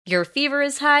Your fever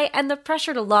is high and the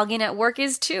pressure to log in at work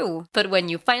is too. But when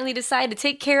you finally decide to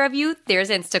take care of you, there's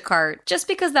Instacart. Just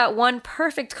because that one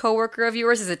perfect coworker of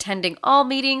yours is attending all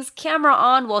meetings, camera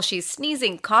on while she's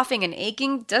sneezing, coughing, and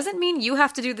aching, doesn't mean you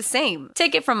have to do the same.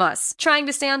 Take it from us. Trying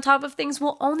to stay on top of things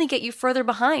will only get you further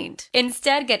behind.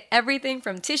 Instead, get everything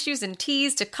from tissues and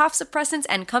teas to cough suppressants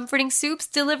and comforting soups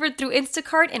delivered through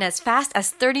Instacart in as fast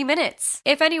as 30 minutes.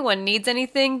 If anyone needs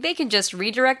anything, they can just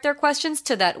redirect their questions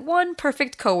to that one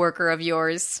perfect coworker of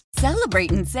yours. Celebrate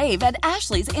and save at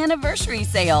Ashley's Anniversary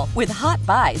Sale. With Hot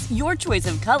Buys, your choice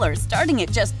of colors starting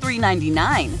at just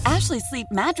 $3.99. Ashley Sleep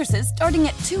mattresses starting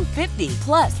at $2.50.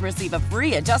 Plus, receive a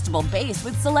free adjustable base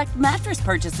with select mattress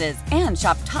purchases. And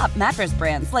shop top mattress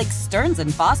brands like Stearns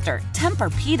 & Foster,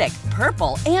 Tempur-Pedic,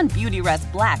 Purple, and Beautyrest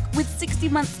Black with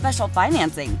 60-month special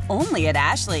financing. Only at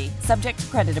Ashley. Subject to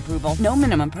credit approval. No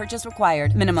minimum purchase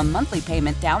required. Minimum monthly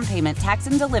payment, down payment, tax,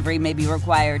 and delivery may be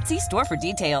required. See store for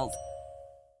details.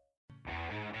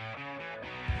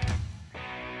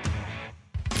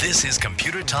 This is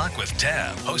Computer Talk with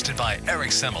Tab, hosted by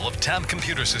Eric Semmel of Tab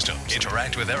Computer Systems.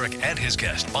 Interact with Eric and his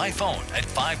guest by phone at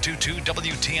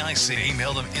 522-WTIC.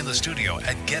 Email them in the studio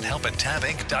at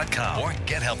gethelp@tabinc.com or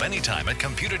get help anytime at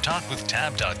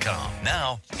computertalkwithtab.com.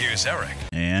 Now, here's Eric.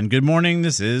 And good morning.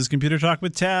 This is Computer Talk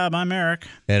with Tab. I'm Eric.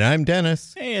 And I'm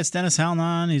Dennis. Hey, it's Dennis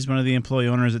Halnon. He's one of the employee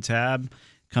owners at Tab.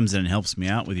 Comes in and helps me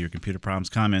out with your computer problems,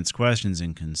 comments, questions,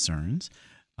 and concerns.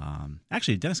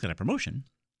 Actually, Dennis got a promotion.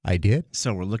 I did.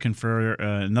 So we're looking for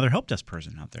another help desk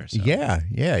person out there. So Yeah.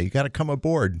 You got to come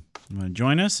aboard. you want to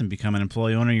join us and become an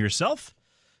employee owner yourself?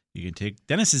 You can take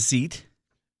Dennis's seat.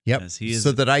 Yep. As he is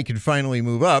so that I can finally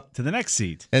move up. to the next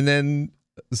seat. And then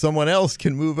someone else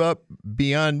can move up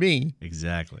beyond me.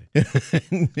 Exactly.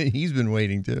 He's been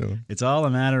waiting too. It's all a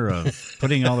matter of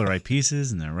putting all the right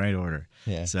pieces in the right order.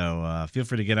 Yeah. So feel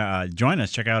free to join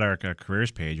us. Check out our careers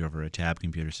page over at Tab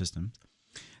Computer Systems.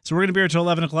 So we're going to be here until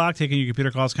 11 o'clock, taking your computer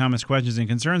calls, comments, questions, and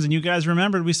concerns. And you guys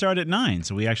remembered we start at 9.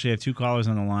 So we actually have 2 callers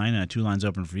on the line, 2 lines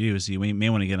open for you. So you may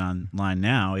want to get online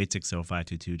now.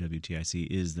 860-522-WTIC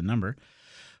is the number.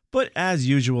 But as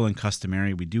usual and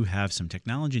customary, we do have some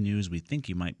technology news we think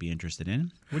you might be interested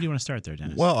in. Where do you want to start there,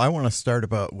 Dennis? Well, I want to start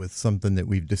with something that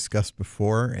we've discussed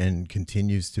before and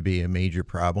continues to be a major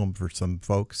problem for some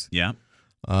folks. Yeah.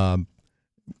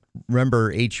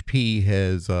 Remember, HP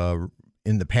has...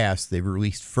 in the past, they've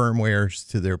released firmwares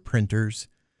to their printers,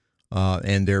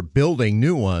 and they're building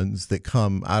new ones that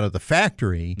come out of the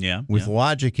factory with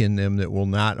logic in them that will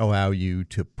not allow you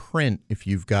to print if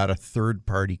you've got a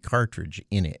third-party cartridge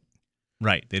in it.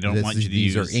 Right. They don't want you to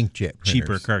use these are inkjet printers.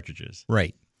 cheaper cartridges.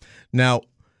 Right. Now,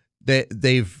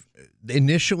 they've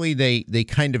initially they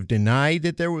kind of denied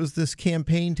that there was this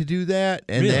campaign to do that,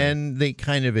 and then they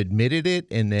kind of admitted it,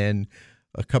 and then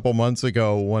a couple months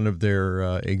ago, one of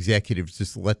their executives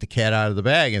just let the cat out of the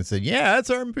bag and said, "Yeah, that's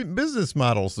our business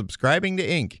model, subscribing to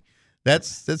ink.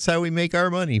 That's how we make our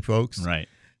money, folks." Right.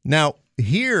 Now,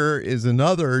 here is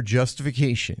another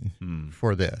justification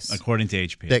for this. According to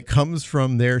HP. That comes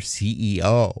from their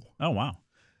CEO. Oh, wow.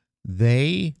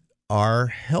 They are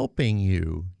helping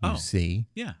you, see.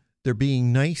 Yeah. They're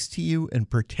being nice to you and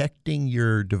protecting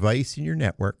your device and your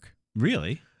network.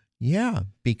 Really? Yeah,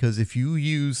 because if you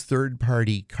use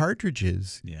third-party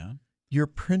cartridges, your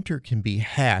printer can be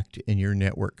hacked and your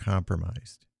network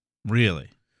compromised. Really?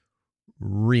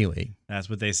 Really. That's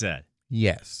what they said?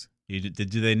 Yes. Do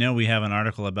they know we have an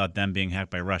article about them being hacked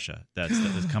by Russia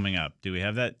that's coming up? Do we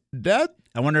have that?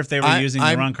 I wonder if they were using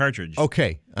the wrong cartridge.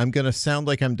 Okay, I'm going to sound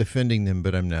like I'm defending them,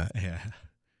 but I'm not. Yeah.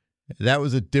 That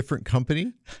was a different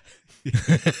company.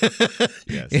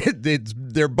 Yes.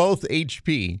 They're both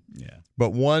HP. Yeah.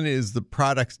 But one is the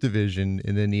products division,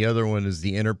 and then the other one is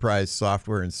the enterprise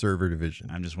software and server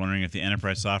division. I'm just wondering if the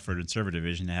enterprise software and server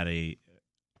division had a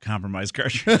compromised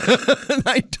cartridge.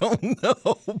 I don't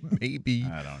know. Maybe.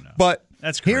 I don't know. But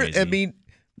that's crazy. Here, I mean,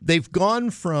 they've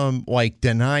gone from like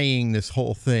denying this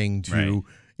whole thing to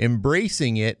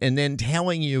embracing it and then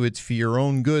telling you it's for your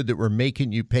own good that we're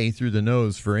making you pay through the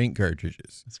nose for ink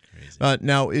cartridges. That's crazy.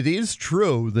 Now, it is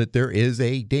true that there is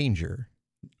a danger.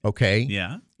 Okay?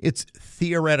 Yeah. It's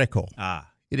theoretical.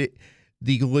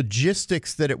 The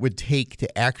logistics that it would take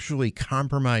to actually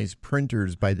compromise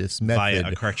printers by this method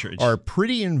via a cartridge are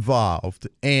pretty involved,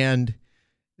 and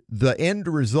the end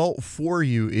result for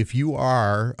you, if you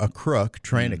are a crook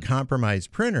trying to compromise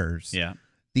printers,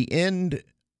 the end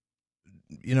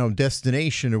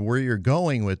destination of where you're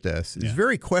going with this is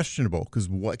very questionable, because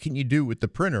what can you do with the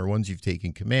printer once you've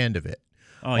taken command of it?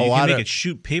 Oh, you can make it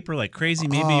shoot paper like crazy.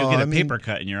 Maybe you'll get a paper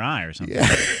cut in your eye or something.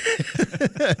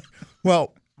 Yeah.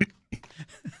 Well,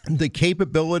 the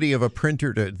capability of a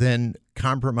printer to then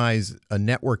compromise a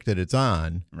network that it's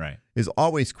on Right. is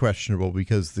always questionable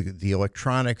because the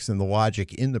electronics and the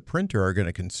logic in the printer are going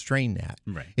to constrain that.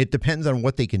 Right. It depends on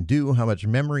what they can do, how much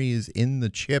memory is in the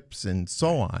chips, and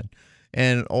so on.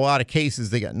 And a lot of cases,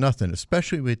 they got nothing,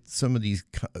 especially with some of these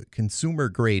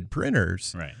consumer-grade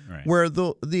printers Right. where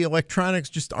the electronics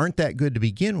just aren't that good to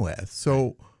begin with.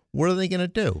 So what are they going to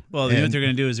do? Well, what they're going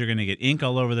to do is they're going to get ink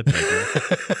all over the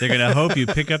paper. They're going to hope you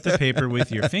pick up the paper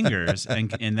with your fingers,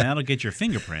 and that'll get your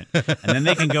fingerprint. And then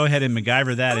they can go ahead and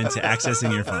MacGyver that into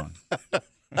accessing your phone.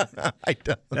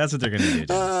 That's what they're going to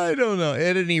do. I don't know.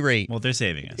 At any rate, Well, they're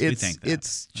saving us. We think that.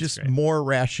 It's just great. more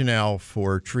rationale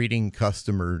for treating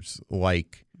customers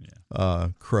like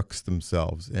crooks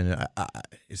themselves. And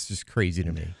it's just crazy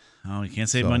to me. Oh, you can't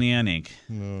save money on ink.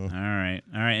 No. All right.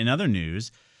 In other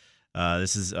news,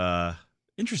 this is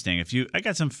interesting. I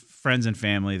got some friends and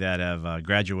family that have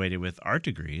graduated with art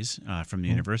degrees from the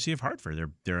University of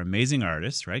Hartford. They're amazing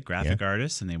artists, right? Graphic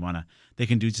artists, and they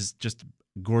can do just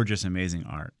gorgeous, amazing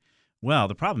art. Well,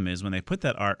 the problem is when they put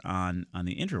that art on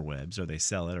the interwebs, or they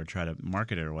sell it or try to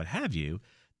market it or what have you,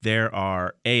 there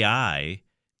are AI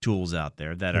tools out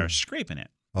there that are scraping it.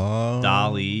 Oh.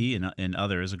 DALL-E and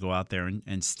others will go out there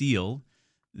and steal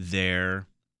their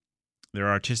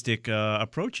artistic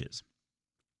approaches.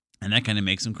 And that kind of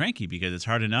makes them cranky because it's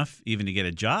hard enough even to get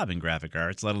a job in graphic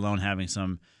arts, let alone having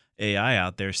some AI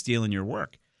out there stealing your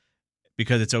work.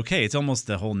 Because it's okay. It's almost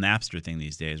the whole Napster thing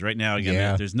these days. Right now,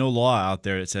 again, there's no law out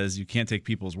there that says you can't take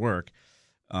people's work.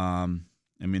 I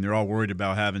mean, they're all worried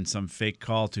about having some fake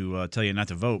call to tell you not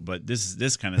to vote. But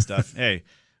this kind of stuff, hey,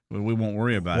 we won't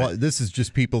worry about it. Well, this is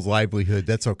just people's livelihood.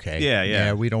 That's okay.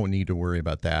 Yeah. We don't need to worry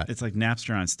about that. It's like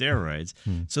Napster on steroids.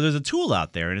 So there's a tool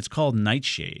out there, and it's called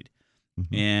Nightshade.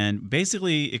 And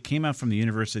basically, it came out from the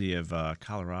University of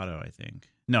Colorado, I think.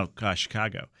 No,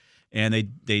 Chicago. And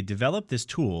they developed this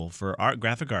tool for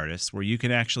graphic artists where you can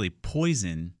actually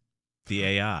poison the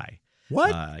AI.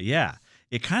 What? Yeah.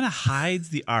 It kind of hides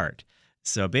the art.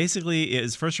 So basically, it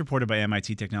was first reported by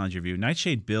MIT Technology Review.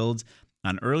 Nightshade builds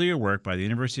on earlier work by the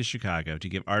University of Chicago to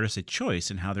give artists a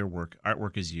choice in how their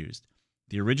artwork is used.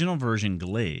 The original version,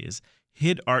 Glaze,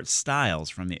 hid art styles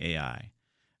from the AI.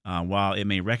 While it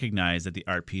may recognize that the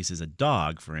art piece is a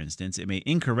dog, for instance, it may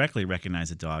incorrectly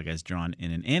recognize a dog as drawn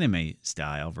in an anime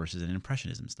style versus an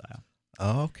impressionism style.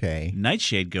 Okay.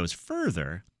 Nightshade goes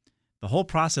further. The whole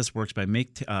process works by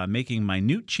making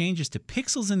minute changes to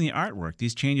pixels in the artwork.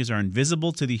 These changes are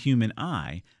invisible to the human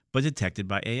eye, but detected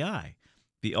by AI.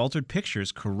 The altered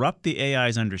pictures corrupt the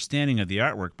AI's understanding of the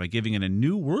artwork by giving it a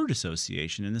new word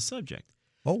association in the subject.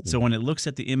 Oh. So when it looks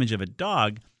at the image of a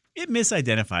dog, it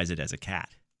misidentifies it as a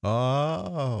cat.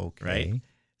 Oh, okay. Right?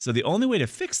 So the only way to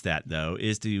fix that, though,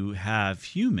 is to have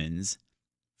humans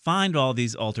find all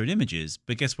these altered images.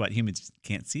 But guess what? Humans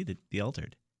can't see the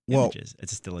altered images.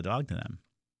 It's still a dog to them.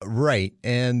 Right.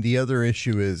 And the other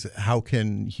issue is how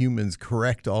can humans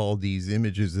correct all these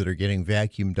images that are getting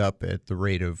vacuumed up at the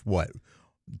rate of what?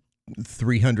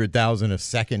 300,000 a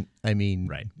second. I mean,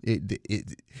 right.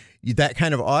 That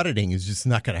kind of auditing is just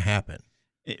not going to happen.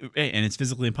 And it's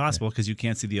physically impossible because you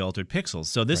can't see the altered pixels.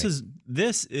 So this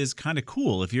is kind of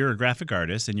cool. If you're a graphic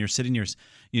artist and you're sitting you're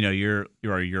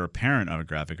a parent of a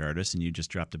graphic artist and you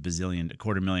just dropped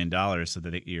 $250,000 so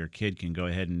that your kid can go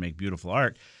ahead and make beautiful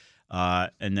art,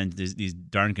 and then these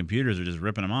darn computers are just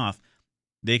ripping them off.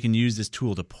 They can use this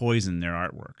tool to poison their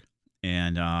artwork,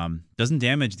 and doesn't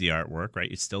damage the artwork.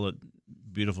 Right? It's still a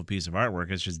beautiful piece of artwork.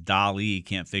 It's just DALL-E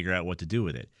can't figure out what to do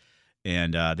with it,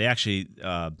 and they actually.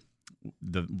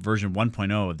 The version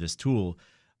 1.0 of this tool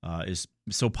is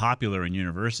so popular in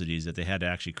universities that they had to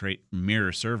actually create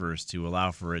mirror servers to allow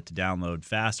for it to download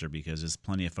faster because there's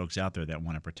plenty of folks out there that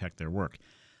want to protect their work.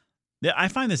 I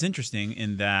find this interesting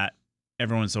in that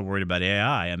everyone's so worried about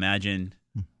AI. Imagine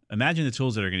the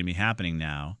tools that are going to be happening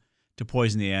now to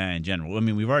poison the AI in general. I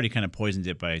mean, we've already kind of poisoned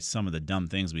it by some of the dumb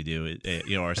things we do.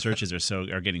 Our searches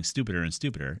are getting stupider and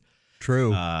stupider.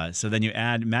 True. So then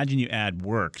imagine you add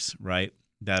works, right?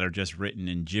 That are just written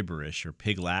in gibberish or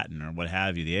pig Latin or what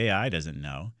have you. The AI doesn't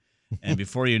know, and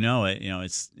before you know it, you're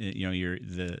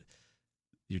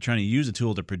trying to use a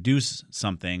tool to produce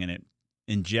something, and it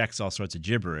injects all sorts of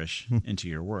gibberish into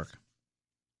your work.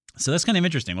 So that's kind of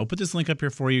interesting. We'll put this link up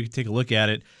here for you. Take a look at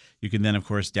it. You can then, of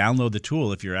course, download the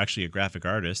tool if you're actually a graphic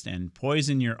artist and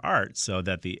poison your art so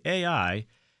that the AI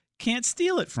can't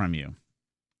steal it from you.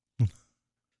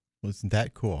 Wasn't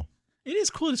that cool? It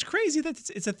is cool. It's crazy that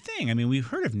it's a thing. I mean, we've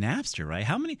heard of Napster, right?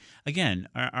 How many? Again,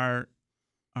 our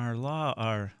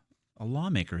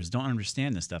lawmakers don't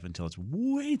understand this stuff until it's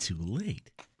way too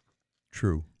late.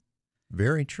 True,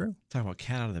 very true. Talk about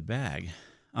cat out of the bag.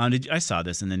 I saw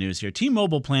this in the news here.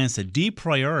 T-Mobile plans to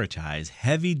deprioritize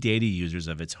heavy data users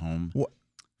of its home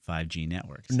 5G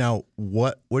networks. Now,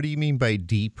 what do you mean by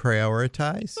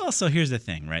deprioritize? Well, so here's the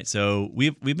thing, right? So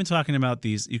we've been talking about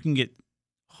these. You can get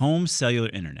home cellular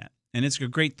internet, and it's a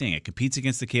great thing. It competes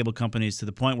against the cable companies to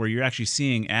the point where you're actually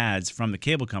seeing ads from the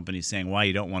cable companies saying why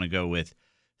you don't want to go with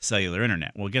cellular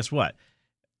internet. Well, guess what?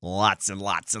 Lots and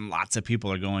lots and lots of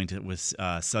people are going to with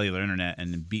cellular internet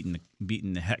and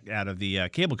beating the heck out of the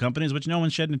cable companies, which no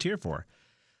one's shedding a tear for.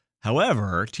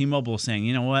 However, T-Mobile is saying,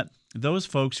 you know what? Those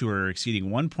folks who are exceeding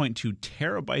 1.2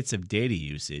 terabytes of data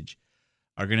usage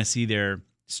are going to see their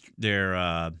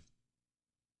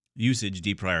usage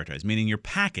deprioritized, meaning your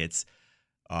packets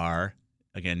are,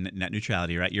 again, net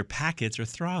neutrality, right? Your packets are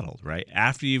throttled, right?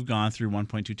 After you've gone through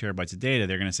 1.2 terabytes of data,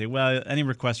 they're going to say, well, any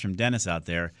request from Dennis out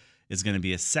there is going to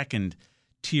be a second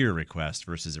tier request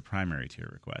versus a primary tier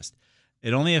request.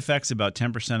 It only affects about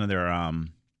 10% of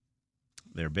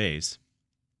their base.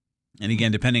 And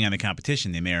again, depending on the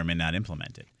competition, they may or may not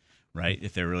implement it, right?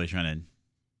 If they're really trying to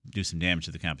do some damage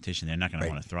to the competition, they're not going to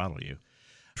want to throttle you.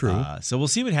 True. So we'll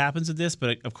see what happens with this,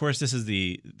 but of course, this is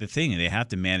the thing. They have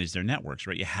to manage their networks,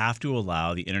 right? You have to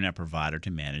allow the internet provider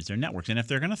to manage their networks. And if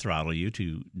they're going to throttle you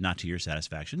not to your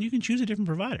satisfaction, you can choose a different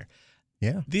provider.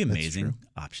 Yeah, the amazing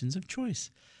options of choice.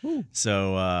 Ooh.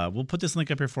 So we'll put this link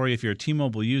up here for you. If you're a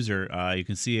T-Mobile user, you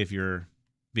can see if you're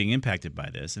being impacted by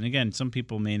this. And again, some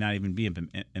people may not even be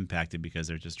impacted because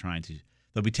they're just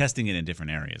they'll be testing it in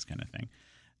different areas kind of thing.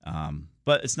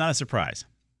 But it's not a surprise.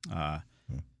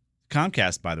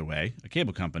 Comcast, by the way, a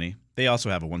cable company, they also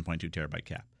have a 1.2 terabyte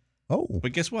cap. Oh.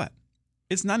 But guess what?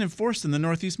 It's not enforced in the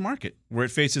Northeast market, where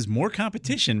it faces more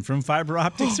competition from fiber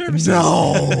optic services.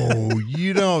 No,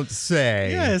 you don't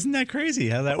say. Yeah, isn't that crazy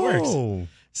how that works?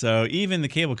 So even the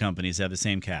cable companies have the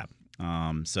same cap.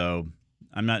 So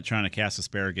I'm not trying to cast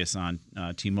asparagus on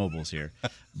T-Mobile's here,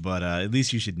 but at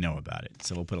least you should know about it.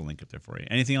 So we'll put a link up there for you.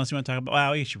 Anything else you want to talk about?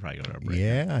 Well, you should probably go to our break.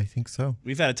 Yeah, I think so.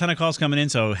 We've had a ton of calls coming in,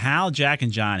 so Hal, Jack,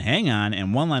 and John, hang on,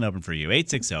 and one line open for you.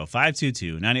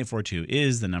 860-522-9842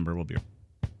 is the number. We'll be right back.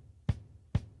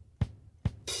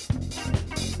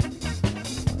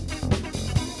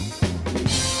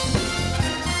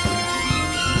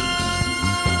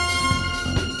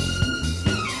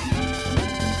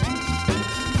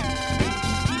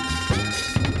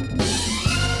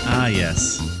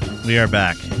 Yes, we are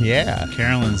back. Yeah.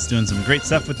 Carolyn's doing some great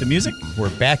stuff with the music. We're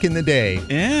back in the day.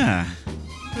 Yeah.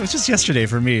 It was just yesterday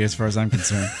for me, as far as I'm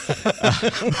concerned.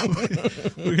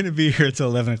 We're going to be here until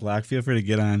 11 o'clock. Feel free to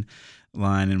get on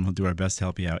line, and we'll do our best to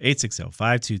help you out.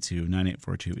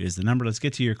 860-522-9842 is the number. Let's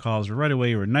get to your calls right away.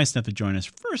 You were nice enough to join us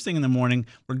first thing in the morning.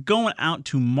 We're going out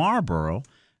to Marlboro,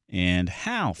 and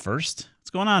Hal first. What's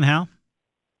going on, Hal?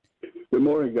 Good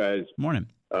morning, guys. Morning.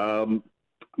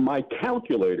 My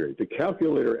calculator, the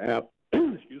calculator app,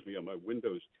 excuse me, on my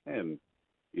Windows 10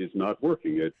 is not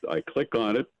working. I click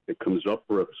on it, it comes up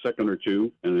for a second or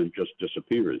two, and then just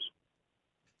disappears.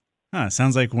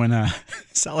 Sounds like when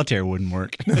solitaire wouldn't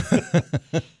work.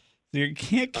 You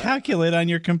can't calculate on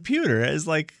your computer.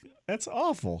 That's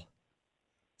awful.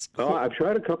 Cool. I've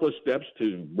tried a couple of steps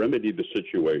to remedy the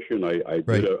situation. I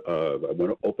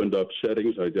opened up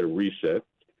settings. I did a reset.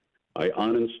 I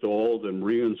uninstalled and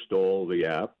reinstalled the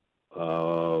app.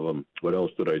 What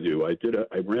else did I do? I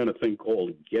ran a thing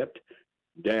called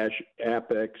Get-AppX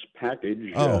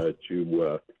package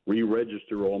to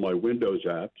re-register all my Windows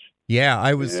apps. Yeah,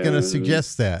 I was going to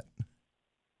suggest that.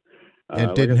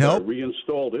 It didn't help? I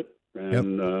reinstalled it.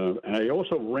 And I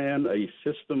also ran a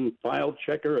system file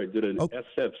checker. I did an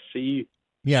SFC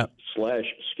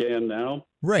 /scan now.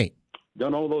 Right.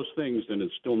 Done all those things, and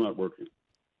it's still not working.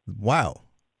 Wow.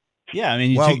 Yeah, I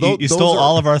mean, you stole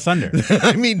all of our thunder.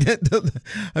 I mean,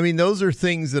 those are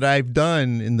things that I've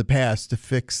done in the past to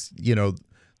fix.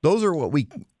 Those are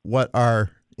what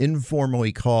are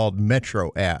informally called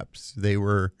Metro apps. They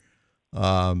were,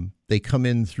 they come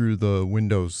in through the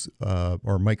Windows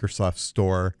or Microsoft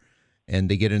Store, and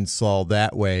they get installed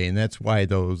that way, and that's why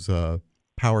those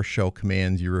PowerShell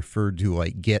commands you referred to,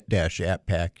 like get-app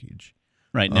package,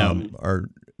 right now,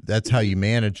 that's how you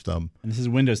manage them. And this is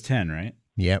Windows 10, right?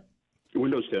 Yep.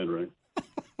 Windows 10, right?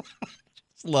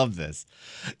 Just love this.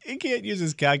 You can't use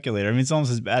this calculator. I mean, it's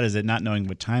almost as bad as it not knowing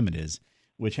what time it is,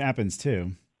 which happens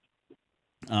too.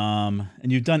 And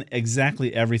you've done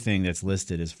exactly everything that's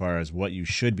listed as far as what you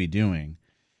should be doing.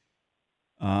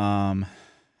 How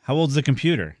old's the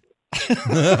computer?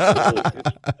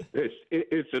 It's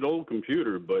It's an old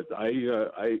computer, but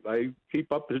I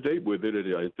keep up to date with it.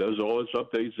 It does all its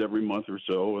updates every month or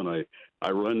so, and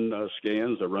I run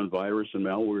scans. I run virus and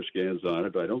malware scans on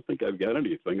it. I don't think I've got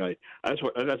anything.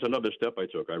 That's another step I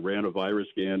took. I ran a virus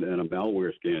scan and a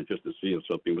malware scan just to see if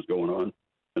something was going on,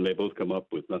 and they both come up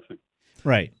with nothing.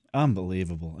 Right.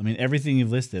 Unbelievable. I mean, everything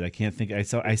you've listed,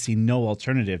 I see no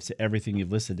alternative to everything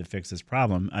you've listed to fix this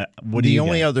problem. The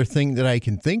only other thing that I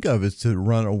can think of is to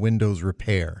run a Windows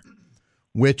repair,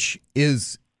 which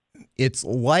is, it's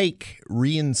like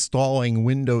reinstalling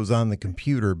Windows on the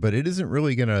computer, but it's not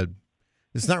really going to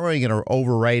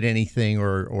overwrite anything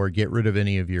or get rid of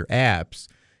any of your apps.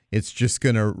 It's just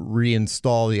going to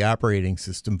reinstall the operating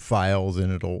system files,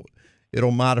 and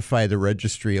it'll modify the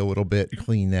registry a little bit,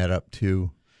 clean that up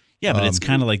too. Yeah, but it's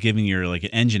kind of like giving your an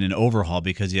engine an overhaul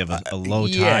because you have a low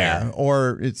tire. Yeah,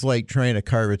 or it's like trying to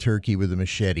carve a turkey with a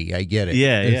machete. I get it.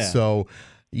 Yeah. So,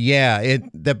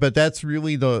 but that's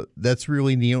really the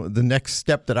next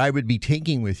step that I would be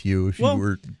taking with you if you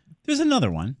were. There's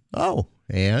another one. Oh,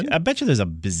 and I bet you there's a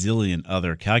bazillion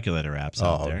other calculator apps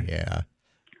out there. Oh, yeah.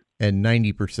 And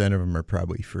 90% of them are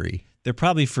probably free. They're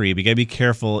probably free, but you got to be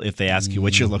careful if they ask you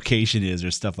what your location is or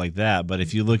stuff like that. But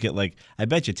if you look at, I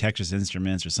bet you Texas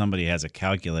Instruments or somebody has a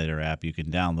calculator app you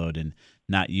can download and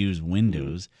not use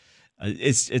Windows.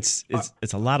 It's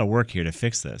a lot of work here to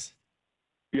fix this.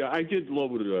 Yeah, I did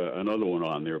load another one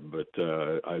on there, but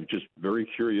I'm just very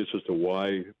curious as to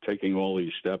why taking all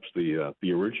these steps, the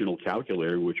original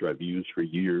calculator, which I've used for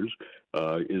years,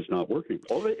 is not working.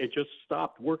 It just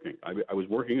stopped working. I was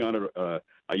working on it.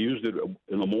 I used it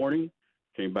in the morning,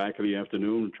 came back in the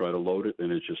afternoon, tried to load it, and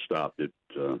it just stopped.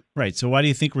 Right. So why do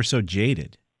you think we're so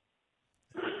jaded?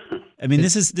 I mean,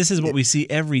 this is what we see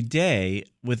every day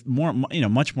with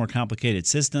much more complicated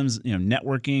systems,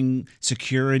 networking,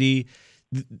 security.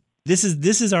 This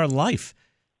is our life,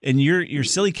 and your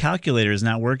silly calculator is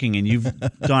not working, and you've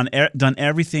done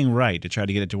everything right to try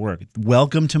to get it to work.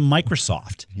 Welcome to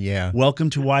Microsoft. Yeah. Welcome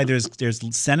to why there's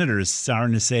senators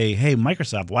starting to say, "Hey,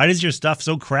 Microsoft, why is your stuff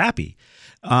so crappy?"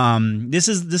 This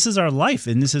is our life,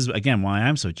 and this is again why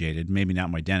I'm so jaded. Maybe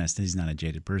not my dentist; he's not a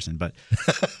jaded person, but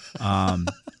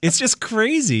it's just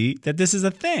crazy that this is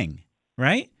a thing,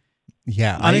 right?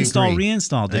 Yeah, uninstall,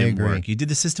 reinstall didn't work. You did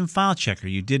the system file checker.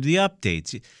 You did the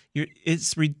updates.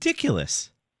 It's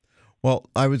ridiculous. Well,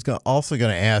 I was also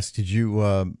going to ask, did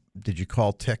you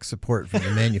call tech support from the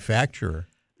manufacturer?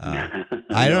 I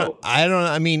don't.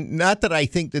 I mean, not that I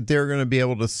think that they're going to be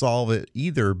able to solve it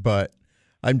either, but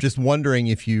I'm just wondering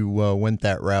if you went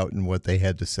that route and what they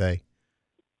had to say.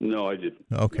 No, I didn't.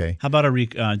 Okay. How about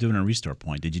doing a restore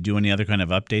point? Did you do any other kind of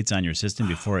updates on your system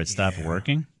before it stopped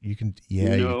working? You can.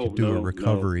 Yeah, you could do a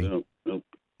recovery. No.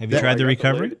 Have you tried the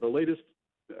recovery?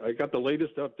 I got the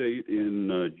latest update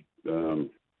in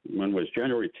when was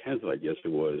January 10th, I guess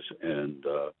it was, and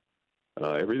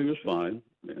everything was fine.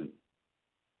 And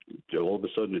all of a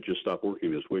sudden, it just stopped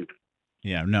working this week.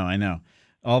 Yeah. No, I know.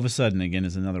 All of a sudden, again,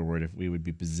 is another word. If we would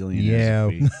be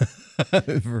bazillionaires. Yeah,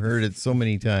 I've heard it so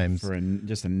many times.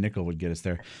 Just a nickel would get us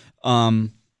there.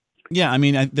 Yeah, I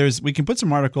mean, we can put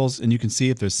some articles, and you can see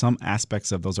if there's some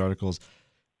aspects of those articles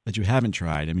that you haven't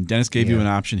tried. I mean, Dennis gave you an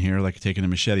option here, like taking a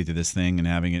machete to this thing and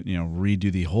having it,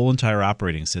 redo the whole entire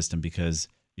operating system because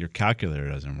your calculator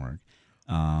doesn't work.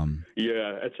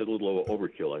 Yeah, that's a little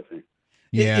overkill, I think.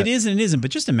 Yeah. It is and it isn't, but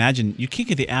just imagine you can't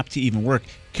get the app to even work.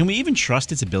 Can we even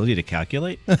trust its ability to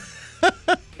calculate?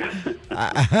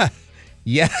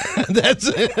 Yeah, that's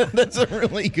a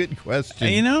really good question.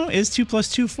 Is 2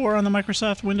 + 2 4 on the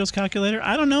Microsoft Windows calculator?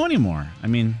 I don't know anymore. I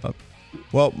mean,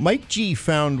 well, Mike G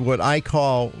found what I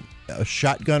call a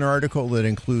shotgun article that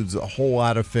includes a whole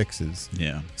lot of fixes.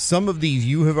 Yeah. Some of these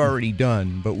you have already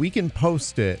done, but we can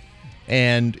post it.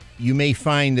 And you may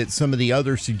find that some of the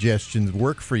other suggestions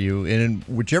work for you. And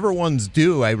whichever ones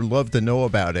do, I would love to know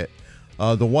about it.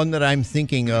 The one that I'm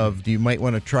thinking of you might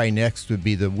want to try next would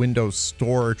be the Windows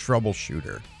Store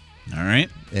Troubleshooter. All right.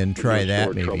 And try Windows that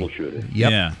Store maybe. Troubleshooter.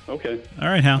 Yep. Yeah. Okay. All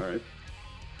right, Hal.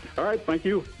 All right, thank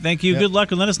you. Thank you. Yep. Good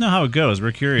luck, and let us know how it goes.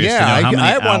 We're curious to know Yeah, how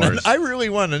many hours. I really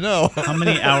want to know. How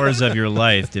many hours of your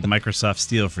life did Microsoft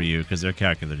steal for you because their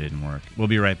calculator didn't work? We'll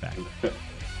be right back.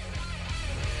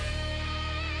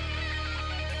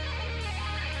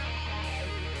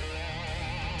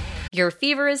 Your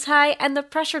fever is high, and the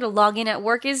pressure to log in at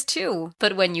work is too.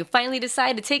 But when you finally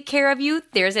decide to take care of you,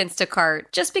 there's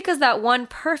Instacart. Just because that one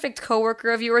perfect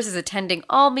coworker of yours is attending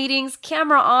all meetings,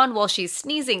 camera on while she's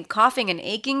sneezing, coughing, and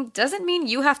aching, doesn't mean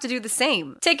you have to do the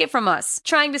same. Take it from us.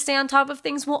 Trying to stay on top of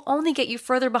things will only get you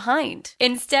further behind.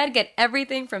 Instead, get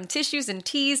everything from tissues and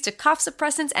teas to cough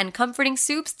suppressants and comforting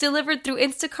soups delivered through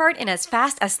Instacart in as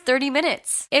fast as 30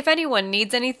 minutes. If anyone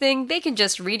needs anything, they can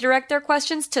just redirect their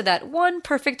questions to that one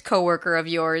perfect coworker of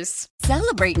yours.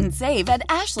 Celebrate and save at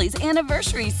Ashley's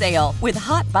Anniversary Sale. With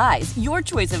Hot Buys, your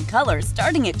choice of colors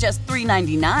starting at just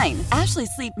 $3.99. Ashley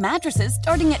Sleep mattresses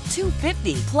starting at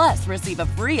 $2.50. Plus, receive a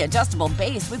free adjustable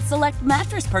base with select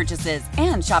mattress purchases.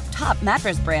 And shop top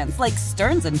mattress brands like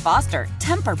Stearns & Foster,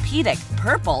 Tempur-Pedic,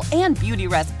 Purple, and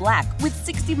Beautyrest Black with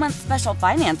 60-month special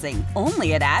financing.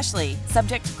 Only at Ashley.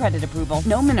 Subject to credit approval.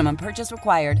 No minimum purchase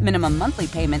required. Minimum monthly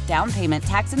payment, down payment,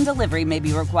 tax, and delivery may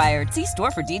be required. See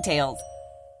store for details.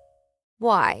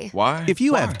 Why? If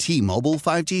you have T-Mobile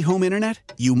 5G home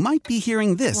internet, you might be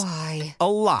hearing this Why? a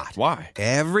lot. Why?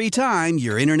 Every time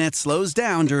your internet slows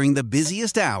down during the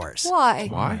busiest hours.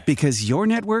 Why? Because your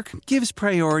network gives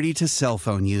priority to cell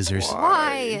phone users.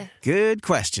 Why? Good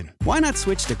question. Why not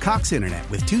switch to Cox Internet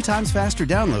with 2 times faster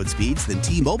download speeds than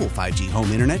T-Mobile 5G home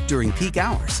internet during peak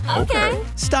hours? Okay.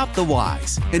 Stop the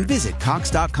whys and visit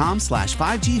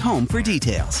cox.com/5G home for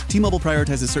details. T-Mobile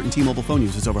prioritizes certain T-Mobile phone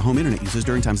users over home internet users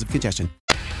during times of congestion.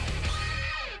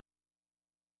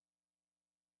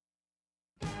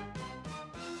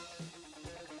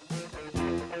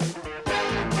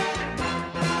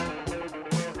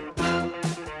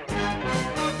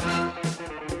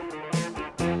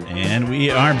 And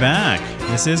we are back.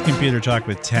 This is Computer Talk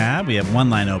with Tab. We have one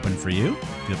line open for you.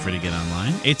 Feel free to get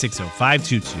online.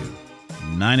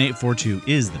 860-522-9842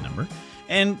 is the number.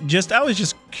 And I was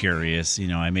just curious.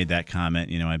 I made that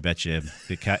comment. I bet you,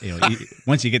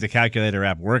 once you get the calculator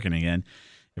app working again,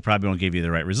 it probably won't give you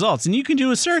the right results. And you can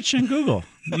do a search on Google.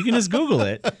 You can just Google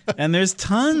it. And there's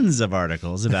tons of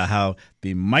articles about how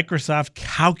the Microsoft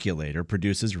calculator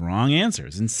produces wrong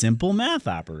answers in simple math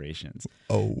operations.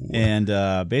 Oh. And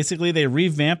basically, they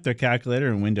revamped their calculator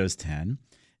in Windows 10.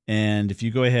 And if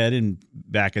you go ahead and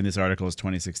back in this article is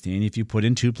 2016, if you put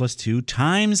in 2 + 2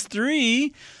 ×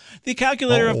 3, the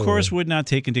calculator, of course, would not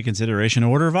take into consideration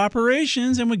order of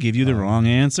operations and would give you the wrong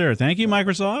answer. Thank you,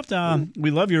 Microsoft.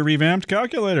 We love your revamped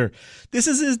calculator. This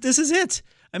is it.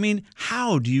 I mean,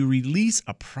 how do you release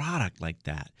a product like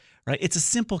that? Right? It's a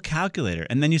simple calculator.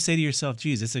 And then you say to yourself,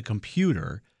 geez, it's a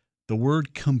computer. The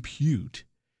word compute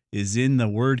is in the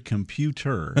word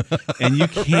computer, and you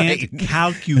can't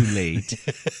calculate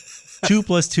 2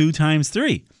 + 2 ×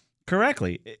 3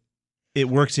 correctly. It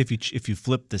works if you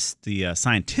flip the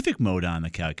scientific mode on the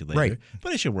calculator, right?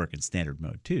 But it should work in standard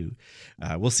mode too.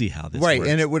 We'll see how this works. Right,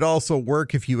 and it would also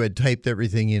work if you had typed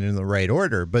everything in the right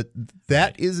order, but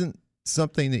that isn't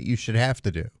something that you should have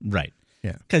to do. Right.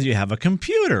 Yeah. Because you have a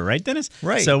computer, right, Dennis?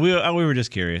 Right. So we were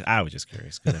just curious. I was just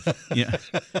curious.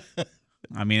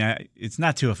 I mean, it's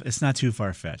not too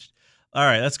far-fetched. All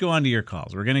right, let's go on to your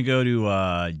calls. We're going to go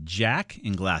to Jack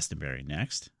in Glastonbury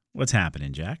next. What's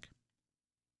happening, Jack?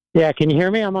 Yeah, can you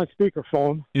hear me? I'm on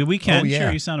speakerphone. We can. Oh, yeah.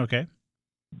 Sure, you sound okay.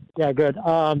 Yeah, good.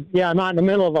 I'm out in the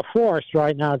middle of a forest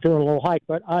right now doing a little hike,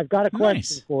 but I've got a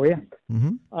question for you.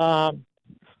 Mm-hmm.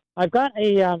 I've got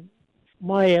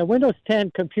my Windows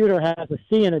 10 computer has a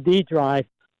C and a D drive,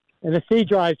 and the C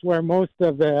drive's where most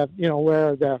of the,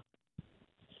 where the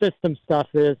system stuff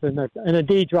is, and the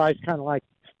D drive's kind of like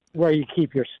where you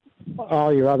keep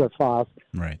all your other files.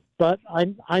 Right. But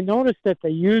I noticed that the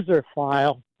user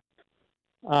file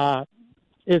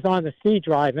is on the C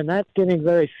drive, and that's getting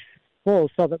very full,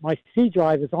 so that my C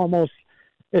drive is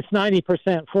it's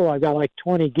 90% full. I've got like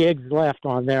 20 gigs left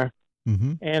on there.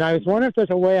 Mm-hmm. And I was wondering if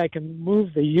there's a way I can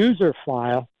move the user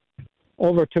file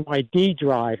over to my D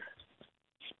drive.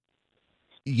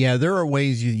 Yeah, there are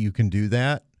ways you can do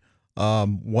that.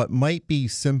 What might be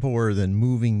simpler than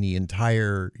moving the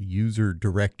entire user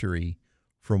directory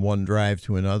from one drive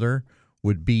to another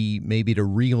would be maybe to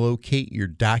relocate your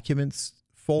documents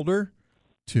folder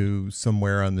to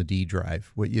somewhere on the D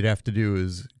drive. What you'd have to do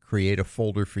is create a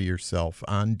folder for yourself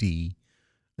on D.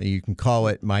 You can call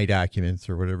it My Documents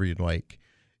or whatever you'd like.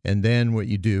 And then what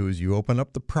you do is you open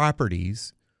up the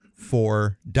properties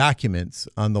for documents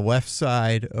on the left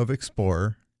side of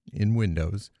Explorer in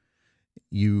Windows.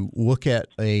 You look at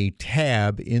a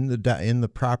tab in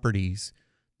the properties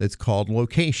that's called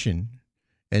Location,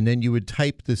 and then you would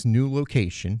type this new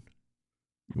location,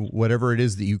 whatever it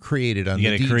is that you created on the D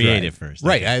drive. You got to create it first.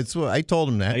 Right. I told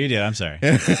him that. Oh, you did. I'm sorry.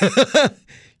 You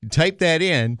type that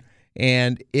in,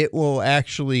 and it will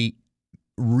actually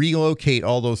relocate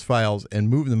all those files and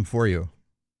move them for you.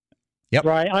 Yep.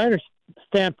 Right. I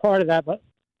understand part of that, but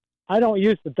I don't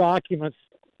use the documents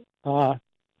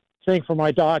thing for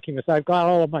my documents. I've got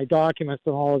all of my documents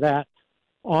and all of that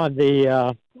on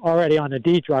the already on the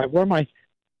D drive.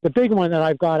 The big one that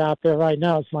I've got out there right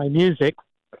now is my music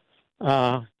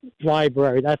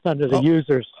library. That's under the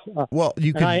users. Well,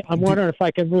 you can. I'm wondering if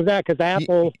I can move that because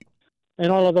Apple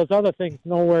and all of those other things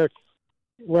know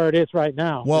where it is right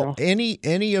now. Well,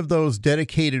 any of those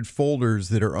dedicated folders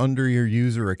that are under your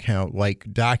user account,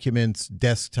 like documents,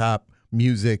 desktop,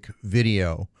 music,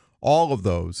 video, all of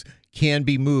those can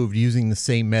be moved using the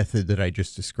same method that I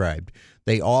just described.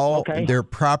 Their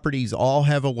properties all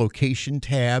have a location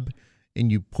tab, and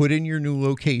you put in your new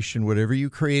location, whatever you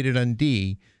created on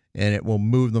D, and it will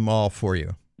move them all for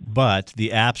you. But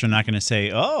the apps are not going to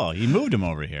say, oh, you moved them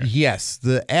over here. Yes,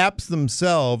 the apps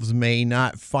themselves may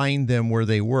not find them where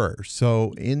they were.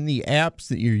 So in the apps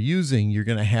that you're using, you're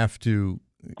going to have to,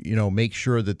 make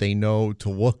sure that they know to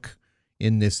look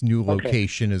in this new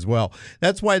location as well.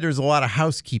 That's why there's a lot of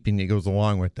housekeeping that goes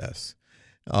along with this.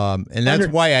 And that's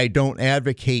why I don't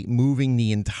advocate moving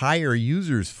the entire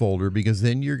users folder, because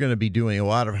then you're going to be doing a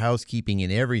lot of housekeeping in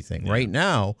everything. Yeah. Right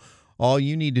now, all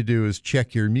you need to do is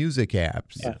check your music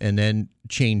apps and then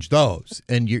change those.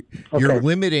 And you're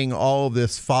limiting all of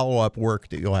this follow-up work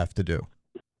that you'll have to do.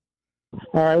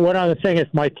 All right. One other thing is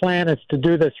my plan is to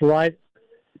do this right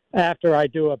after I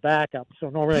do a backup. So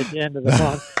normally at the end of the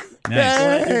month,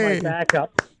 I do my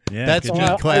backup. Yeah, that's me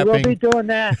I clapping. will be doing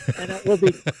that, and it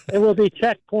will be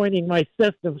checkpointing my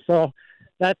system. So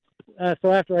that's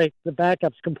so after the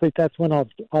backup's complete, that's when I'll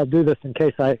do this in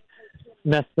case I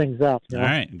mess things up. All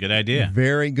right, good idea.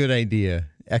 Very good idea.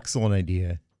 Excellent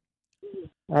idea.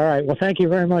 All right. Well, thank you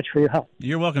very much for your help.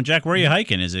 You're welcome, Jack. Where are you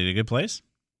hiking? Is it a good place?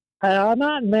 I'm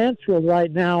out in Mansfield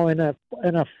right now in a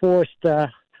forest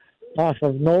off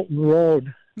of Knowlton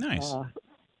Road. Nice.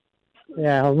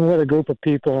 Yeah, I'm with a group of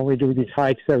people, and we do these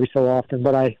hikes every so often.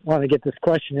 But I want to get this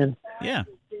question in. Yeah.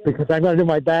 Because I'm going to do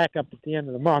my backup at the end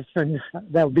of the month, and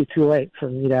that would be too late for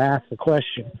me to ask the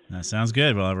question. That sounds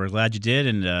good. Well, we're glad you did,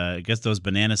 and I guess those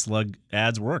banana slug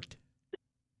ads worked.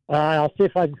 I'll see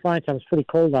if I can find some. It's pretty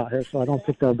cold out here, so I don't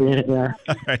think there'll be any there.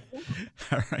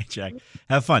 All right, Jack.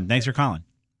 Have fun. Thanks for calling.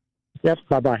 Yep,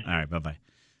 bye-bye. All right, bye-bye.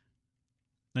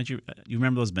 Don't you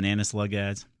remember those banana slug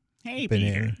ads? Hey,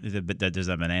 banana. Peter. There's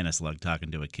a banana slug talking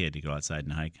to a kid to go outside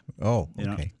and hike. Oh,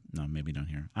 okay. No, maybe don't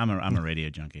hear. I'm a radio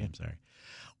junkie. I'm sorry.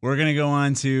 We're going to go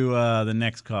on to the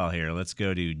next call here. Let's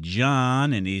go to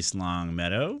John in East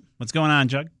Longmeadow. What's going on,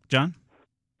 John?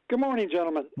 Good morning,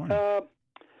 gentlemen. Morning.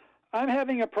 I'm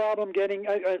having a problem getting.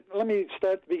 Let me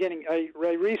start at the beginning. I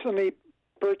recently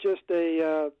purchased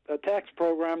a tax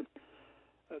program,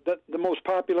 the most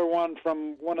popular one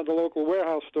from one of the local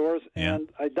warehouse stores, and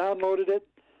I downloaded it.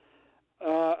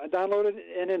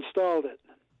 And installed it,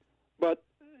 but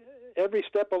every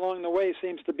step along the way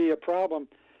seems to be a problem.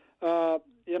 I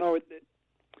did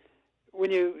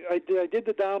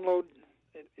the download.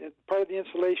 Part of the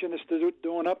installation is to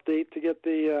do an update to get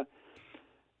the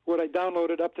what I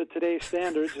downloaded up to today's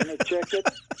standards, and I checked it.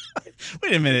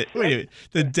 Wait a minute.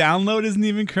 The download isn't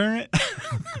even current?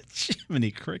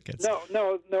 Jiminy crickets.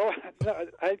 No.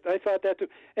 I thought that too.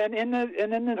 And in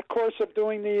the course of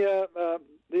doing the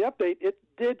update, it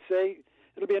did say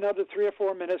it'll be another 3 or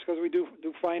 4 minutes because we do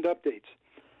find updates.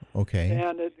 Okay.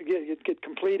 And it get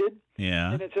completed.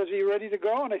 Yeah. And it says, "Are you ready to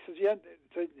go?" And I says, "Yeah."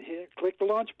 So click the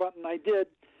launch button. I did,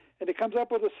 and it comes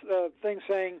up with a thing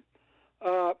saying,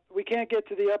 "We can't get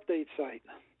to the update site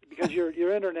because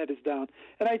your internet is down."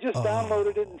 And I just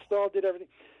downloaded it, installed it, everything.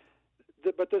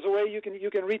 But there's a way you can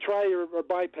retry or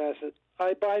bypass it.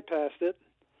 I bypassed it.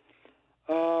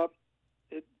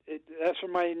 It asks for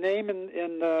my name and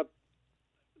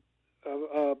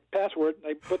password.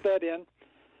 I put that in,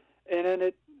 and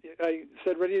then I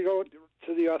said ready to go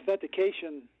to the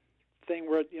authentication thing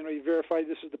where you verify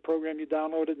this is the program you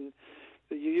downloaded and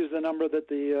that you use the number that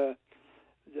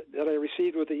that I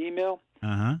received with the email.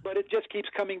 Uh-huh. But it just keeps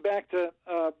coming back to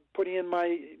putting in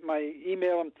my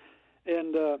email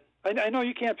and I know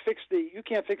you can't fix the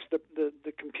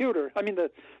computer. I mean the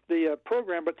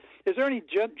program. But is there any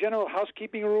general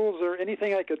housekeeping rules or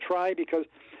anything I could try? Because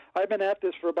I've been at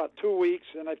this for about 2 weeks,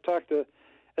 and I've talked to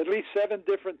at least 7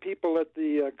 different people at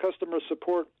the customer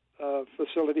support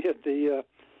facility at the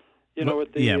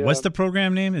what's the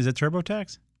program name? Is it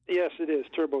TurboTax? Yes, it is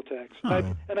TurboTax.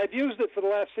 Oh. I've used it for the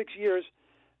last 6 years,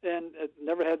 and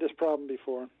never had this problem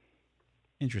before.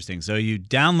 Interesting. So you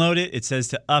download it. It says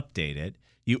to update it.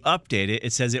 You update it.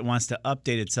 It says it wants to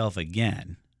update itself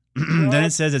again. Then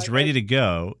it says it's ready to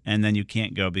go, and then you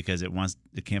can't go because it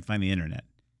can't find the internet.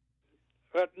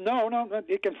 No.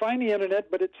 You can find the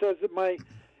internet, but it says that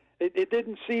it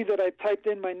didn't see that I typed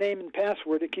in my name and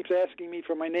password. It keeps asking me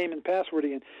for my name and password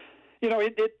again.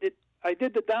 I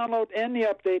did the download and the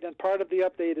update, and part of the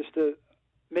update is to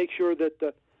make sure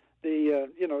that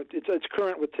it's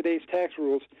current with today's tax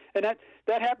rules. And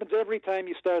that happens every time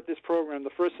you start this program.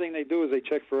 The first thing they do is they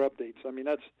check for updates. I mean,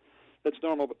 that's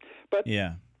normal. But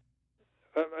yeah.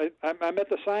 I'm at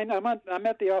the I'm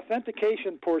at the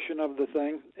authentication portion of the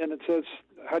thing, and it says,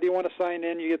 how do you want to sign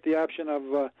in? You get the option of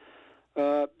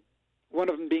one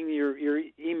of them being your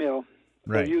email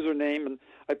or username, and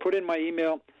I put in my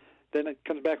email. Then it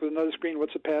comes back with another screen.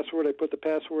 What's the password? I put the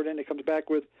password in. It comes back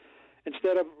with,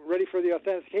 instead of ready for the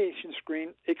authentication screen,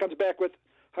 it comes back with,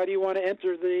 how do you want to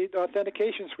enter the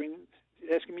authentication screen?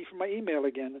 Asking me for my email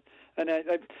again. And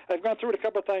I've gone through it a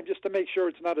couple of times just to make sure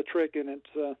it's not a trick. And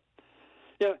it's,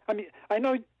 I mean, I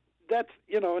know that's,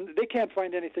 and they can't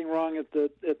find anything wrong at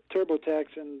TurboTax,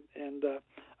 and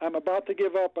I'm about to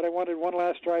give up, but I wanted one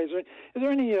last try. Is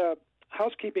there any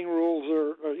housekeeping rules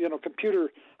or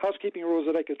computer housekeeping rules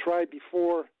that I could try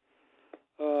before?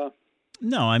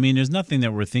 No, I mean, there's nothing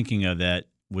that we're thinking of that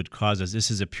would cause us.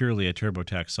 This is purely a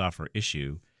TurboTax software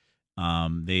issue.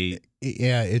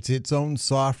 It's its own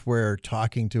software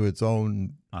talking to its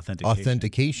own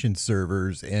authentication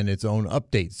servers and its own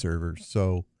update servers.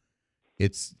 So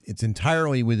it's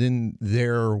entirely within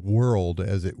their world,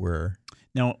 as it were.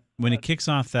 Now, when it kicks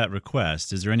off that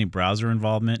request, is there any browser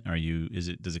involvement?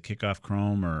 Does it kick off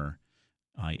Chrome or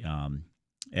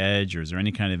Edge, or is there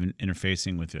any kind of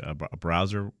interfacing with a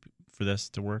browser for this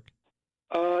to work?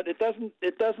 It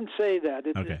doesn't say that.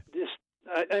 Okay.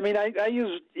 I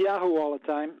use Yahoo all the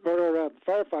time, or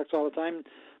Firefox all the time.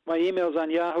 My email's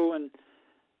on Yahoo, and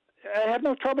I have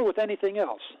no trouble with anything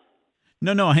else.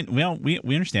 No. Well, we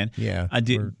understand. Yeah.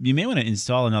 You may want to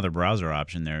install another browser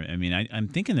option there. I mean, I'm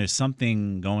thinking there's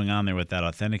something going on there with that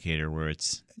authenticator where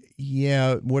it's.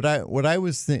 Yeah. What I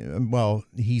was thinking. Well,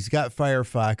 he's got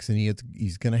Firefox, and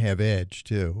he's going to have Edge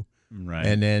too. Right.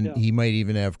 And then he might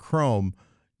even have Chrome.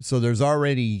 So there's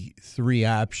already three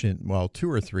options. Well, two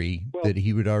or three that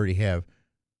he would already have.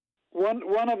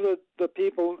 One of the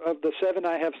people of the 7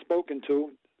 I have spoken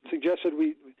to suggested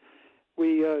we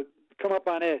come up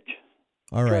on Edge.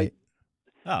 All right.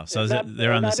 Oh, so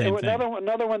they're on the same thing.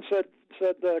 Another one said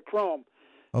Chrome.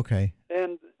 Okay.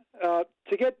 And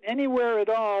to get anywhere at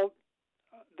all,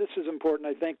 this is important,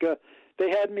 I think. I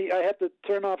had to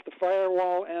turn off the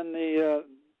firewall and the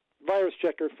virus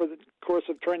checker for the course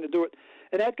of trying to do it,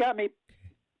 and that got me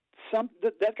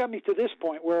to this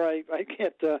point where I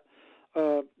can't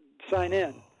sign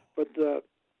in. But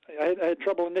I had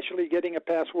trouble initially getting a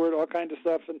password, all kinds of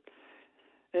stuff,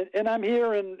 and I'm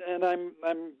here and I'm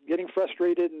getting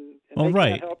frustrated, and they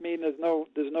can't help me. And there's no.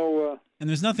 And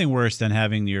there's nothing worse than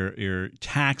having your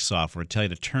tax software tell you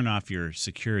to turn off your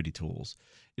security tools.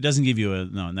 It doesn't give you a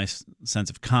nice sense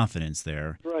of confidence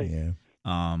there. Right.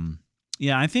 Yeah.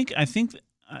 Yeah, I think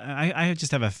I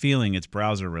just have a feeling it's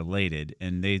browser related,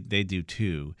 and they do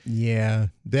too. Yeah,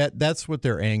 that's what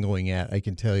they're angling at. I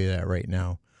can tell you that right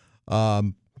now.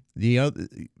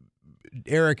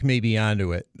 Eric may be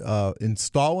onto it.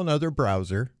 Install another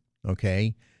browser.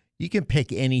 Okay, you can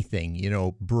pick anything.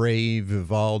 Brave,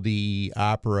 Vivaldi,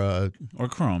 Opera, or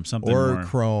Chrome,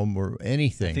 Chrome, or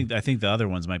anything. I think the other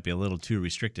ones might be a little too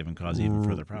restrictive and cause even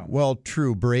further problems. Well,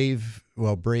 true. Brave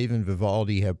and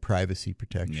Vivaldi have privacy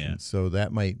protection, so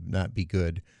that might not be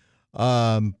good.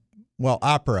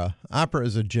 Opera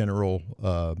is a general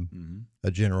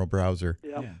browser.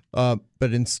 Yeah.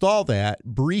 But install that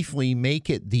briefly.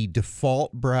 Make it the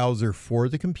default browser for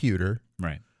the computer.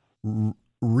 Right.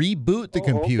 Reboot the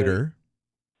computer,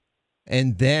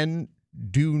 and then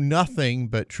do nothing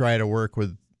but try to work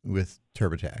with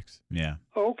TurboTax. Yeah.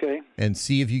 Okay. And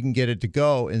see if you can get it to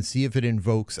go, and see if it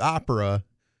invokes Opera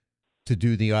to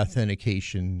do the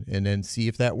authentication, and then see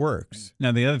if that works.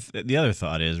 Now the other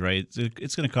thought is, right,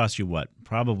 it's going to cost you what?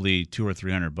 Probably $200 or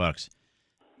 $300,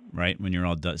 right? When you're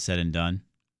all said and done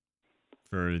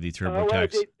for the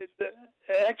TurboTax.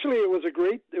 Actually, it was a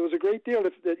great deal.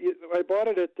 I bought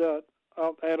it at.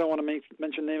 I don't want to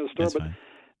mention the name of the store, That's but fine.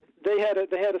 they had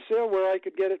a sale where I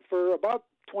could get it for about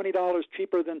 $20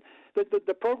 cheaper than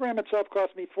the program itself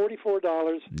cost me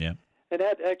 $44. Yeah. And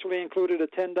that actually included a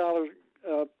 $10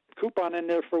 coupon in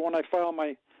there for when I file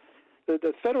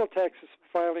the federal tax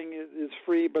filing is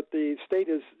free, but the state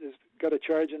is got a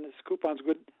charge, and this coupon's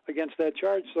good against that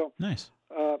charge. So nice.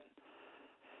 And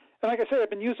like I said,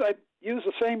 I've used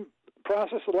the same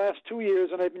process the last 2 years,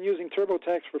 and I've been using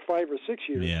TurboTax for 5 or 6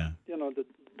 years. Yeah. The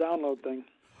download thing.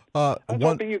 I was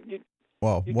hoping you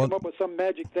Well, you come up with some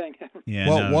magic thing. Yeah.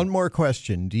 Well, no. one more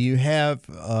question. Do you have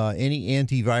any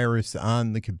antivirus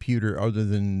on the computer other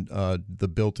than the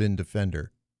built-in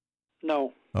Defender?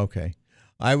 No. Okay.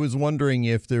 I was wondering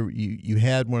if you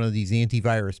had one of these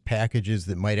antivirus packages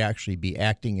that might actually be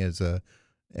acting as a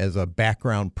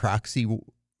background proxy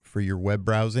for your web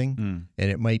browsing,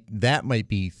 and that might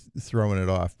be throwing it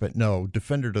off. But no,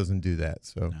 Defender doesn't do that.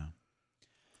 So, No.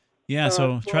 Yeah.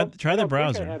 So try the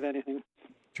browser. I don't think I have anything.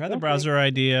 Try the browser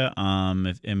idea.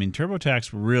 TurboTax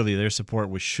really their support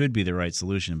should be the right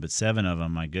solution, but 7 of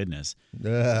them, my goodness.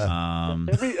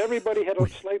 Everybody had a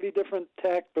slightly different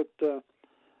tack, but I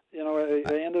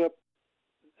ended up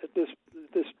at this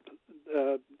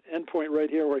endpoint right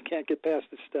here where I can't get past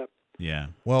this step. Yeah.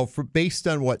 Well, based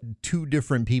on what 2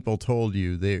 different people told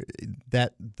you,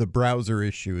 that the browser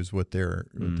issue is what they're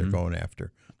going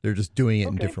after. They're just doing it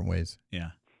in different ways.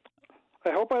 Yeah. I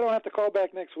hope I don't have to call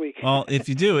back next week. Well, if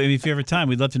you do, if you have time,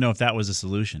 we'd love to know if that was a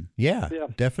solution. Yeah.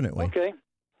 Definitely. Okay.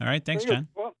 All right. Thanks, John.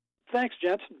 Well, thanks,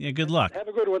 gents. Yeah, good luck. Have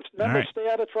a good one. Remember, stay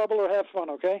out of trouble or have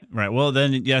fun, okay? Right. Well,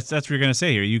 then, yes, that's what you're going to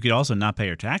say here. You could also not pay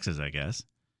your taxes, I guess.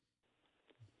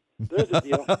 There's a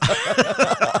deal.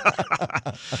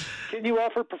 Can you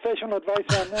offer professional advice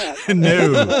on that?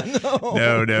 No.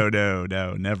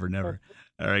 Never.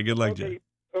 All right. Good luck, John.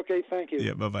 Okay, thank you.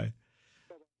 Yeah, bye-bye.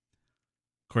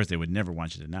 Of course, they would never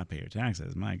want you to not pay your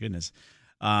taxes. My goodness.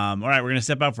 All right, we're going to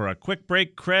step out for a quick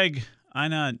break. Craig,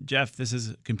 Ina, Jeff, this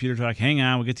is Computer Talk. Hang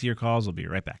on. We'll get to your calls. We'll be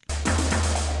right back.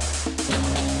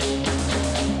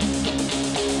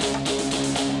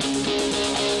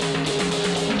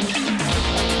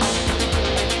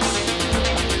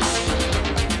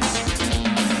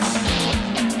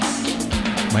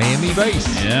 Miami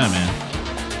Vice. Yeah, man.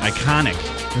 Iconic.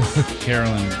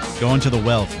 Carolyn going to the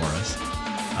well for us.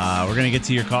 We're going to get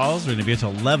to your calls. We're going to be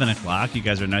until 11 o'clock. You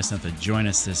guys are nice enough to join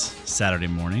us this Saturday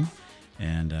morning.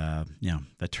 And,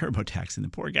 the TurboTax, and the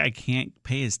poor guy can't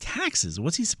pay his taxes.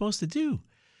 What's he supposed to do?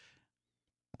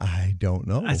 I don't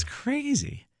know. That's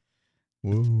crazy.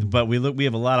 Whoa. But we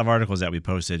have a lot of articles that we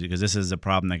posted because this is a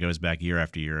problem that goes back year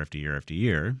after year after year after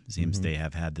year. It seems they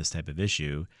have had this type of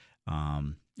issue.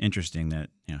 Interesting that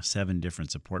 7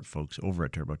 different support folks over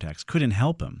at TurboTax couldn't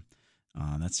help him.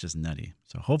 That's just nutty.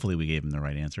 So hopefully we gave him the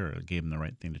right answer or gave him the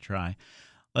right thing to try.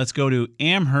 Let's go to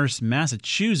Amherst,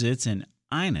 Massachusetts, and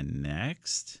Ina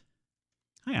next.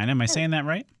 Hi, Ina. Am I saying that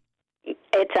right?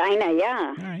 It's Ina,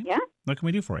 yeah. All right. Yeah? What can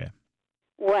we do for you?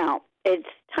 Well, it's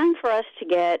time for us to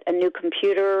get a new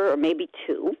computer or maybe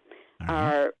 2. All right.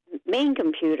 Our main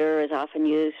computer is often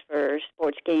used for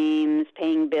sports games,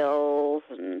 paying bills,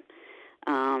 and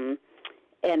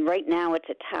right now it's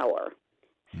a tower.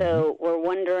 So we're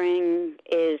wondering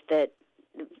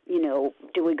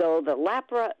do we go the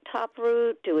laptop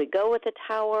route? Do we go with the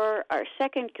tower? Our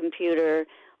second computer,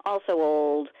 also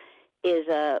old, is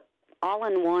a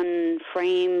all-in-one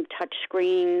frame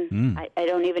touchscreen. I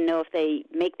don't even know if they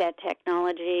make that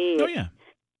technology. Oh, yeah.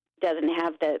 It doesn't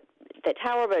have the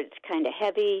tower, but it's kind of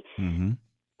heavy. Mm-hmm.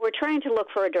 We're trying to look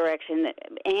for a direction.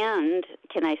 And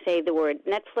can I say the word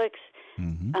Netflix?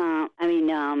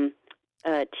 Mm-hmm.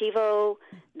 TiVo,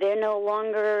 they're no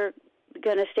longer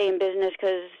going to stay in business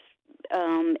because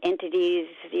entities,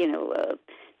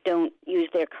 don't use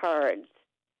their cards.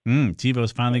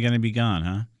 TiVo's finally going to be gone,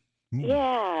 huh?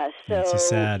 Yeah, so it's a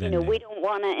sad ending. We don't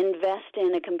want to invest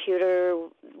in a computer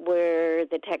where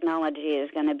the technology is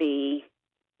going to be,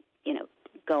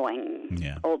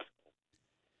 going old.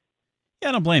 Yeah,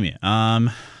 I don't blame you.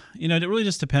 It really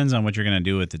just depends on what you're going to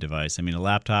do with the device. I mean, a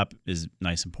laptop is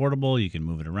nice and portable. You can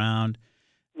move it around.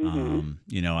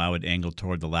 I would angle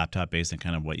toward the laptop based on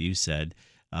kind of what you said.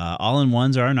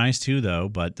 All-in-ones are nice too, though,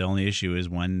 but the only issue is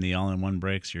when the all-in-one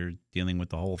breaks, you're dealing with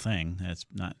the whole thing. It's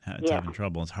having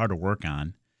trouble. It's hard to work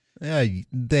on. They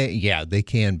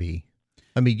can be.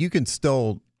 I mean, you can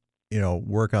still,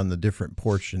 work on the different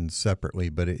portions separately,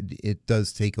 but it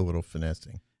does take a little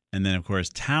finessing. And then, of course,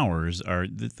 towers are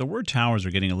the word towers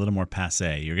are getting a little more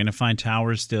passé. You're going to find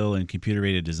towers still in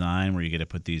computer-aided design where you get to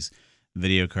put these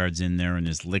video cards in there and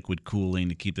there's liquid cooling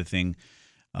to keep the thing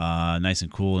nice and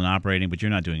cool and operating, but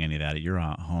you're not doing any of that at your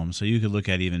home. So you could look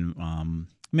at even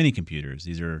mini computers.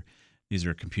 These are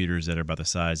computers that are about the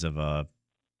size of a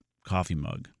coffee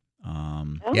mug.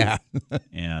 Yeah.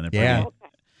 Yeah. They're pretty,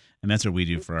 and that's what we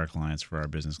do for our clients, for our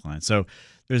business clients. So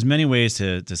there's many ways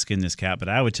to skin this cat, but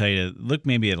I would tell you to look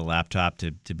maybe at a laptop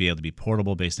to be able to be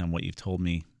portable based on what you've told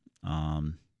me.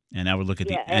 And I would look at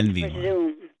the Envy one.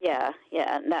 Zoom. Yeah.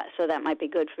 So that might be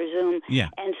good for Zoom. Yeah.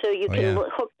 And so you can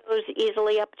hook those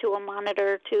easily up to a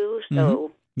monitor too.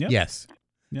 So Yep. Yes.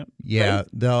 Yep. Yeah.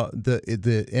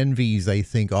 The Envies, I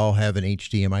think, all have an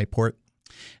HDMI port.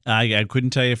 I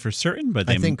couldn't tell you for certain, but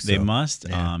I think they so. must.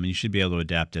 Yeah. And you should be able to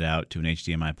adapt it out to an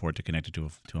HDMI port to connect it to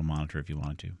a monitor if you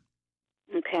wanted to.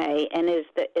 Okay, and is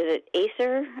it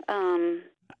Acer?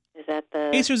 Is that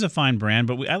the Acer's a fine brand,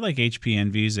 but I like HP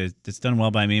Envies. It's done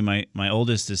well by me. My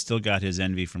oldest has still got his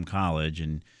Envy from college,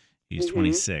 and he's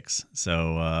 26.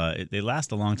 So they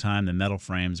last a long time. The metal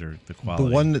frames are the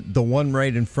quality. The one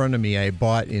right in front of me I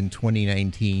bought in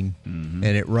 2019, and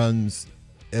it runs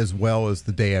as well as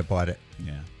the day I bought it.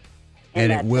 Yeah.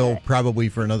 And it will probably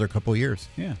for another couple of years.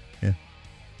 Yeah.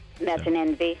 That's an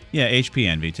Envy. Yeah, HP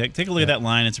Envy. Take a look at that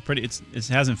line. It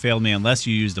hasn't failed me unless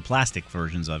you use the plastic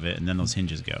versions of it, and then those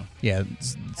hinges go. Yeah,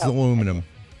 it's aluminum.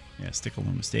 Yeah, stick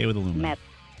aluminum. Stay with aluminum.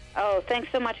 Oh, thanks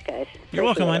so much, guys. You're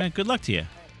welcome, Ina. Good luck to you.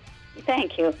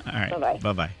 Thank you. All right. Bye-bye.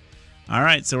 Bye-bye. All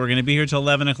right, so we're going to be here till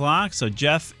 11 o'clock. So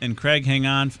Jeff and Craig, hang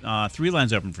on. 3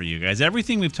 lines open for you guys.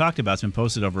 Everything we've talked about has been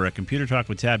posted over at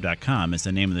computertalkwithtab.com. It's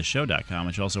the name of the show.com,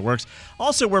 which also works.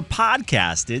 Also, we're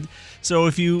podcasted. So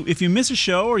if you miss a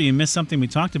show or you miss something we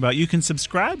talked about, you can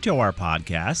subscribe to our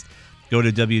podcast. Go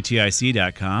to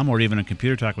WTIC.com or even on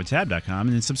computertalkwithtab.com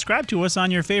and then subscribe to us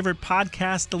on your favorite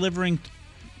podcast delivering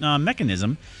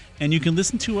mechanism, and you can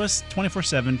listen to us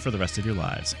 24/7 for the rest of your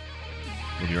lives.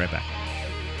 We'll be right back.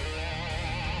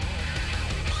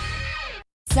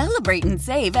 Celebrate and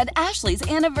save at Ashley's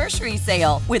Anniversary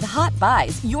Sale. With Hot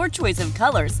Buys, your choice of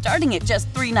colors starting at just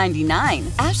 $3.99.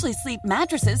 Ashley Sleep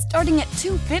mattresses starting at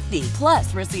 $2.50.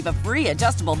 Plus, receive a free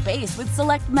adjustable base with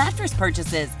select mattress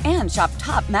purchases. And shop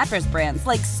top mattress brands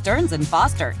like Stearns &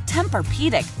 Foster,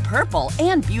 Tempur-Pedic, Purple,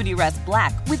 and Beautyrest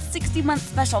Black with 60-month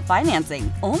special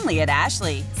financing. Only at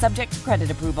Ashley. Subject to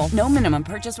credit approval. No minimum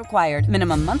purchase required.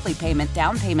 Minimum monthly payment,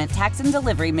 down payment, tax, and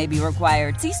delivery may be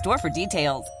required. See store for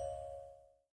details.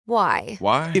 Why?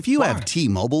 Why? If you have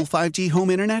T-Mobile 5G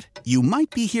home internet, you might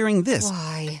be hearing this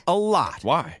Why? a lot.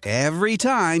 Why? Every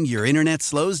time your internet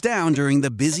slows down during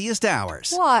the busiest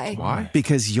hours. Why? Why?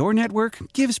 Because your network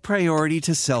gives priority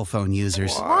to cell phone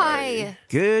users. Why?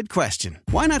 Good question.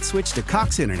 Why not switch to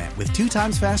Cox Internet with 2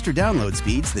 times faster download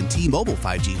speeds than T-Mobile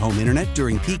 5G home internet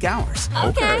during peak hours?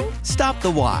 Okay. Stop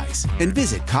the whys and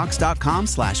visit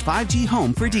cox.com/5G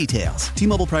home for details.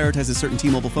 T-Mobile prioritizes certain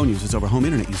T-Mobile phone users over home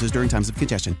internet users during times of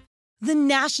congestion. The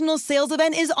national sales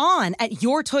event is on at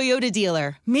your Toyota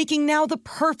dealer, making now the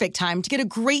perfect time to get a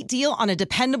great deal on a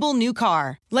dependable new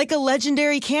car. Like a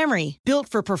legendary Camry, built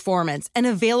for performance and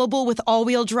available with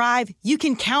all-wheel drive, you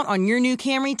can count on your new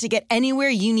Camry to get anywhere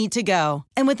you need to go.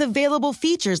 And with available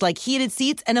features like heated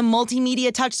seats and a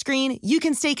multimedia touchscreen, you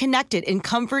can stay connected in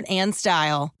comfort and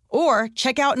style. Or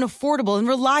check out an affordable and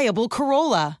reliable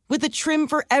Corolla with a trim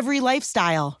for every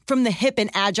lifestyle. From the hip and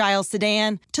agile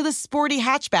sedan to the sporty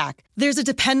hatchback, there's a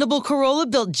dependable Corolla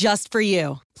built just for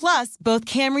you. Plus, both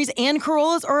Camrys and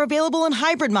Corollas are available in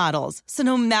hybrid models. So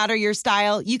no matter your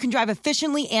style, you can drive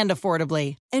efficiently and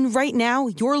affordably. And right now,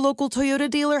 your local Toyota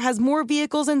dealer has more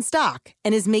vehicles in stock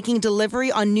and is making delivery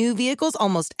on new vehicles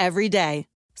almost every day.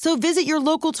 So visit your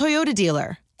local Toyota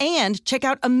dealer. And check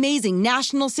out amazing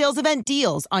national sales event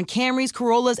deals on Camrys,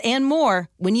 Corollas, and more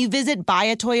when you visit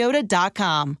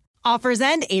buyatoyota.com. Offers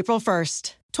end April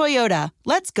 1st. Toyota,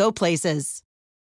 let's go places.